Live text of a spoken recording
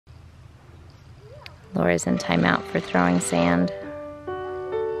Laura's in timeout for throwing sand.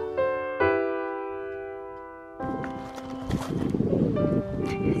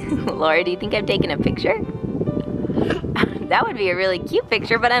 Laura, do you think I've taken a picture? That would be a really cute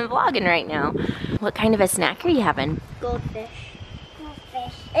picture, but I'm vlogging right now. What kind of a snack are you having? Goldfish.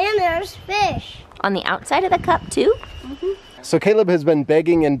 Goldfish. And there's fish. On the outside of the cup too? Mm-hmm. So Caleb has been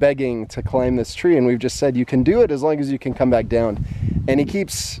begging and begging to climb this tree, and we've just said you can do it as long as you can come back down. And he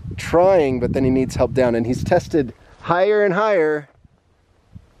keeps trying, but then he needs help down, and he's tested higher and higher.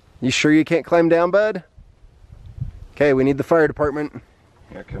 You sure you can't climb down, bud? Okay, we need the fire department.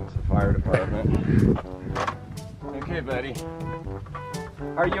 Here comes the fire department. Okay, buddy.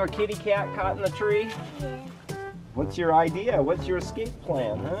 Are you a kitty cat caught in the tree? Yeah. What's your idea? What's your escape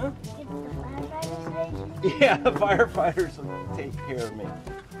plan, huh? Get the firefighter station. Yeah, the firefighters will take care of me.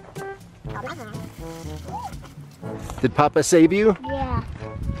 Did Papa save you? Yeah.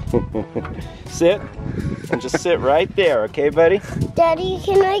 Sit, and just sit right there, okay, buddy? Daddy,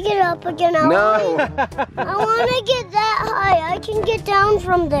 can I get up again? No. I want to get that high. I can get down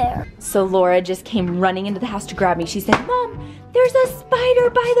from there. So Laura just came running into the house to grab me. She said, Mom, there's a spider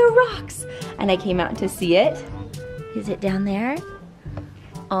by the rocks. And I came out to see it. Is it down there?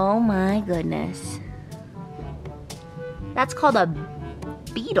 Oh my goodness. That's called a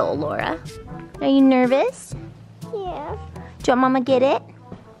beetle, Laura. Are you nervous? Yeah. Do you want Mama to get it?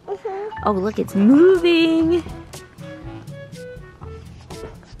 Mm-hmm. Oh, look, it's moving.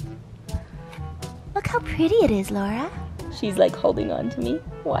 Look how pretty it is, Laura. She's like holding on to me,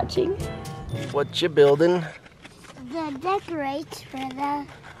 watching. What you building? The decorates for the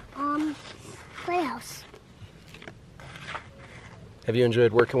playhouse. Have you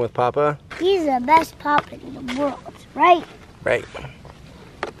enjoyed working with Papa? He's the best pop in the world, right? Right.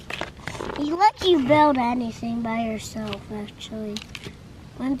 He lets you build anything by yourself, actually.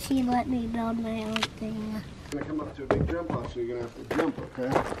 Once he let me build my own thing. I'm gonna come up to a big jump off, so you're gonna have to jump,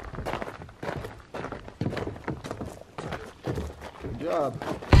 okay? Good job.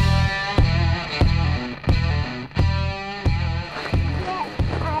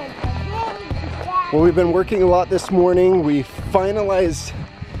 Well, we've been working a lot this morning. We finalized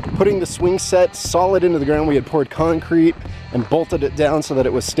putting the swing set solid into the ground. We had poured concrete and bolted it down so that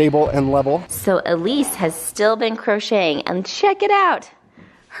it was stable and level. So Elise has still been crocheting, and check it out.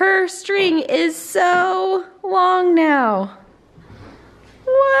 Her string is so long now.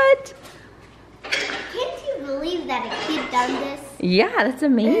 What? Can't you believe that a kid done this? Yeah, that's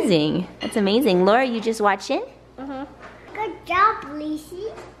amazing. That's amazing. Laura, you just watching? Uh-huh. Good job, Lacey.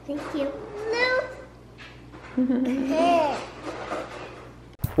 Thank you. No.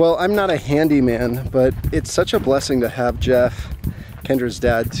 Well, I'm not a handyman, but it's such a blessing to have Jeff, Kendra's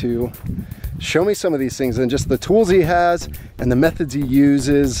dad, to show me some of these things, and just the tools he has and the methods he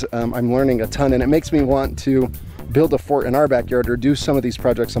uses. I'm learning a ton, and it makes me want to build a fort in our backyard or do some of these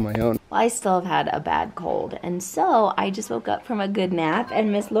projects on my own. Well, I still have had a bad cold, and so I just woke up from a good nap.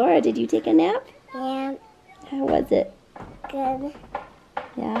 And Miss Laura, did you take a nap? Yeah. How was it? Good.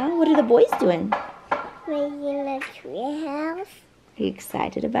 Yeah? What are the boys doing? Making a tree house. Are you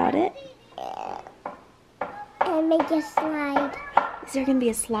excited about it? And make a slide. Is there gonna be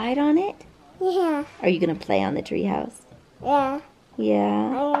a slide on it? Yeah. Are you gonna play on the treehouse? Yeah.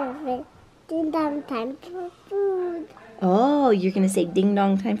 Yeah. I have it. Ding dong time for food. Oh, you're gonna say ding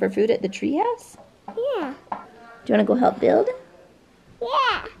dong time for food at the treehouse? Yeah. Do you wanna go help build?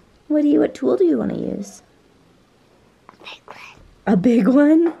 Yeah. What tool do you wanna use? Big one. A big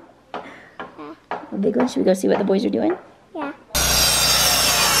one? Yeah. A big one? Should we go see what the boys are doing? Yeah.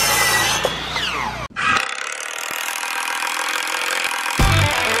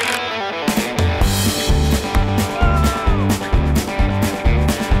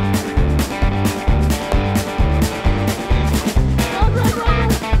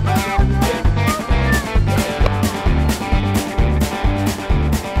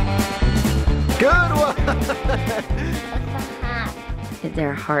 Good one! Is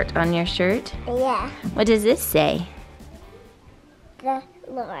there a heart on your shirt? Yeah. What does this say? The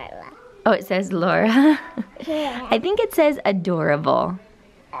Laura. Oh, it says Laura. Yeah. I think it says adorable.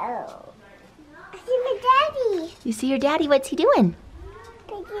 Oh. I see my daddy. You see your daddy? What's he doing?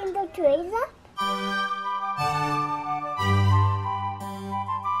 Picking the trees up.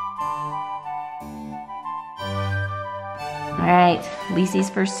 All right, Lisi's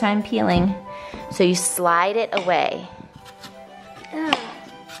first time peeling. So you slide it away. Oh.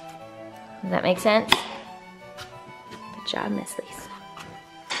 Does that make sense? Good job, Miss Lisa.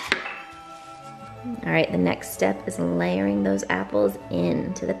 All right, the next step is layering those apples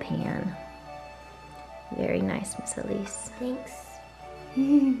into the pan. Very nice, Miss Elise. Thanks.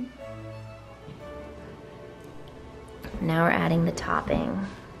 Now we're adding the topping,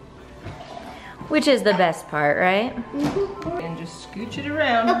 which is the best part, right? And just scooch it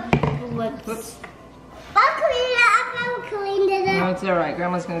around. Whoops. I'll clean it up. I'll clean it up. No, it's all right.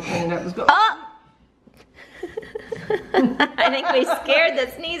 Grandma's gonna clean it up. Let's go. Oh! I think we scared the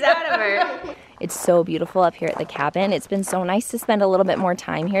sneeze out of her. It's so beautiful up here at the cabin. It's been so nice to spend a little bit more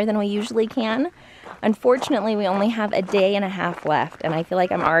time here than we usually can. Unfortunately, we only have a day and a half left, and I feel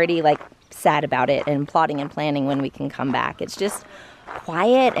like I'm already like sad about it and plotting and planning when we can come back. It's just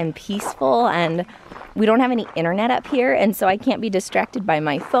quiet and peaceful, and we don't have any internet up here, and so I can't be distracted by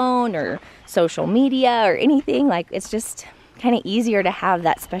my phone or social media or anything. Like, it's just kind of easier to have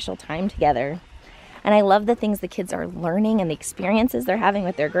that special time together. And I love the things the kids are learning and the experiences they're having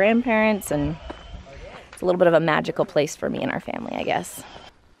with their grandparents, and it's a little bit of a magical place for me and our family, I guess.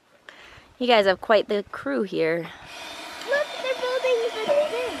 You guys have quite the crew here. Look, they're building the thing.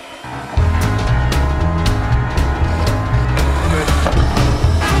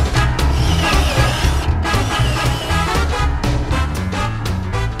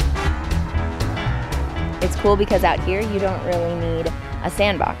 It's cool because out here you don't really need a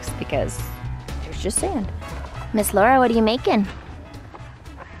sandbox because there's just sand. Miss Laura, what are you making?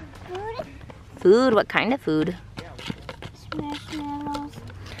 Food. Food? What kind of food? Marshmallows.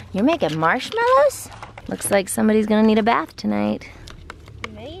 You're making marshmallows? Looks like somebody's gonna need a bath tonight.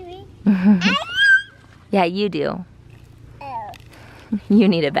 Maybe. Yeah, you do. Oh. You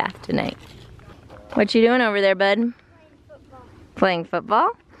need a bath tonight. What you doing over there, bud? Playing football. Playing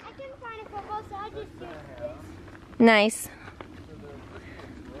football? I couldn't find a football, so I just used this. Nice.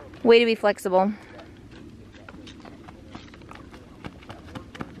 Way to be flexible.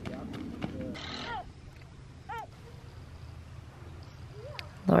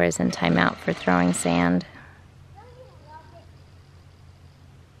 Laura's in timeout for throwing sand.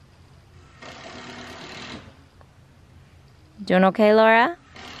 Doing okay, Laura?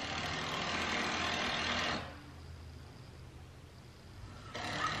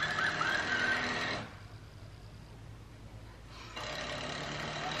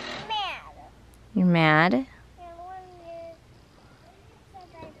 You're mad?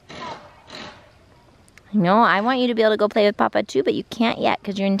 I know, I want you to be able to go play with Papa too, but you can't yet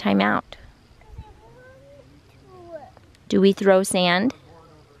because you're in timeout. Do we throw sand?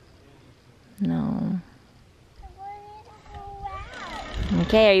 No.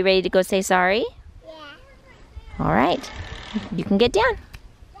 Okay, are you ready to go say sorry? Yeah. All right, you can get down.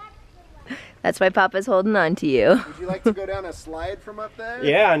 That's why Papa's holding on to you. Would you like to go down a slide from up there?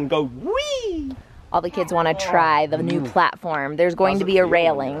 Yeah, and go whee! All the kids want to try the new platform. There's going to be a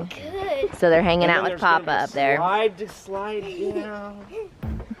railing. Good. So they're hanging And out then with there's gonna Papa be up there. Slide to slide down.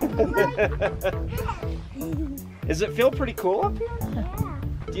 Does it feel pretty cool up here? Yeah.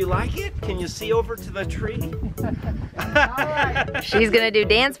 Do you like it? Can you see over to the tree? She's gonna do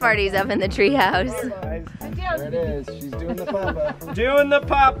dance parties up in the treehouse. There it is. She's doing the papa. Doing the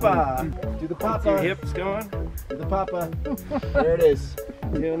papa. Do the Your papa. hips going. Do the papa. There it is.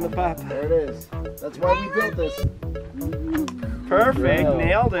 Doing the papa. There it is. That's why we built this. Perfect. Wow.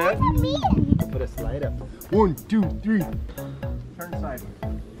 Nailed it. Put a slide up. 1, 2, 3. Turn sideways.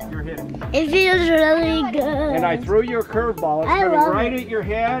 You're hitting. It feels really good. And I threw you a curveball. It's I coming love right at your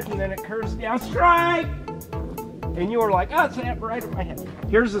head, and then it curves down. Strike! And you were like, oh, it's right at my head.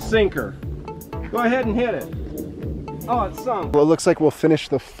 Here's the sinker. Go ahead and hit it. Oh, it's sunk. Well, it looks like we'll finish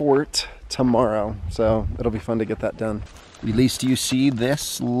the fort tomorrow, so it'll be fun to get that done. Elise, do you see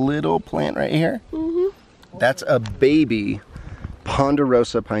this little plant right here? Mm-hmm. That's a baby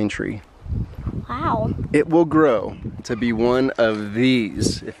ponderosa pine tree. Wow. It will grow to be one of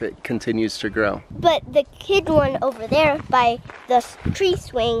these if it continues to grow. But the kid one over there by the tree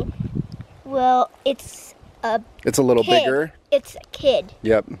swing, well, it's a It's a little kid. bigger. It's a kid.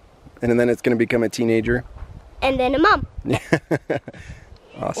 Yep. And then it's going to become a teenager. And then a mom.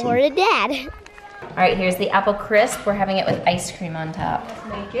 Awesome. Or a dad. All right, here's the apple crisp. We're having it with ice cream on top.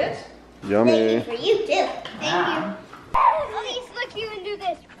 Make it. Yummy. For you too. Thank you. Elise, look, you can do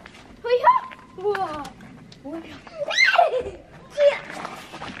this. Whoa.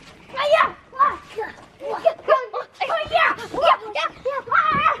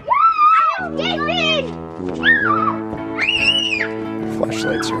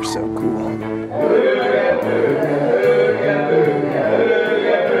 Flashlights are so cool.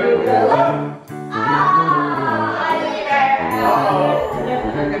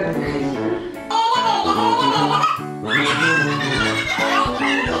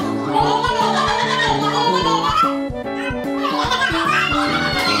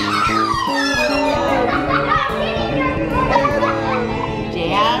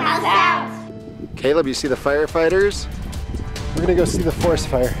 Caleb, you see the firefighters? We're gonna go see the forest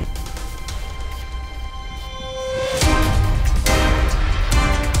fire.